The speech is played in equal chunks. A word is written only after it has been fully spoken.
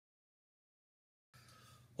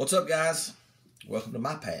What's up, guys? Welcome to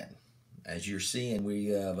my pad. As you're seeing, we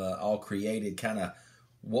have all created kind of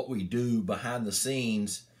what we do behind the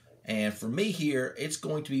scenes. And for me here, it's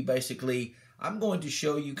going to be basically, I'm going to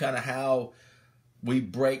show you kind of how we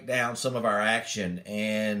break down some of our action.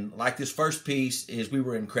 And like this first piece is we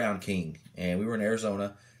were in Crown King and we were in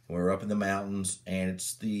Arizona. We were up in the mountains, and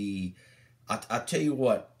it's I tell you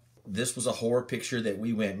what, this was a horror picture that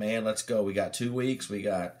we went, man, let's go. We got 2 weeks. We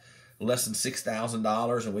got less than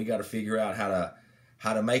 $6,000, and we got to figure out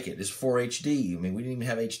how to make it. It's 4 HD. I mean, we didn't even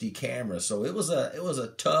have HD cameras, so it was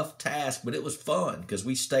a tough task, but it was fun because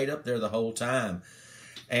we stayed up there the whole time.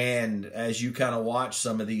 And as you kind of watch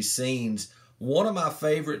some of these scenes, one of my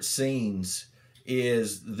favorite scenes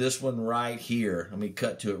is this one right here. Let me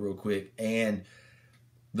cut to it real quick. And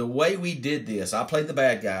the way we did this, I played the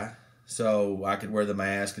bad guy, so I could wear the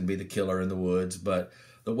mask and be the killer in the woods. But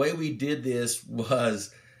the way we did this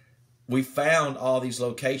was we found all these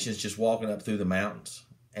locations just walking up through the mountains.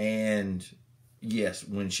 And yes,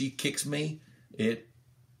 when she kicks me,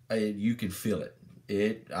 you can feel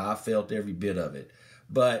it. I felt every bit of it.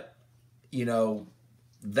 But, you know,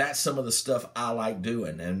 that's some of the stuff I like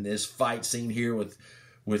doing. And this fight scene here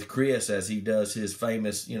with Chris as he does his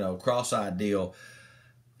famous, cross-eyed deal,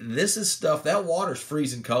 this is stuff, that water's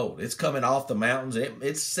freezing cold. It's coming off the mountains.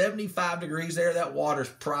 It's 75 degrees there. That water's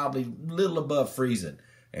probably a little above freezing.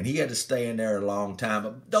 And he had to stay in there a long time.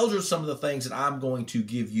 But those are some of the things that I'm going to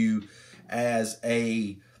give you as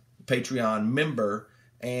a Patreon member.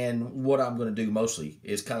 And what I'm going to do mostly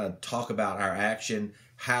is kind of talk about our action,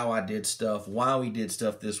 how I did stuff, why we did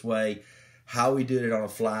stuff this way, how we did it on a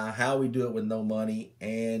fly, how we do it with no money,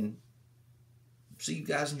 and see you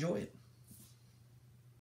guys enjoy it.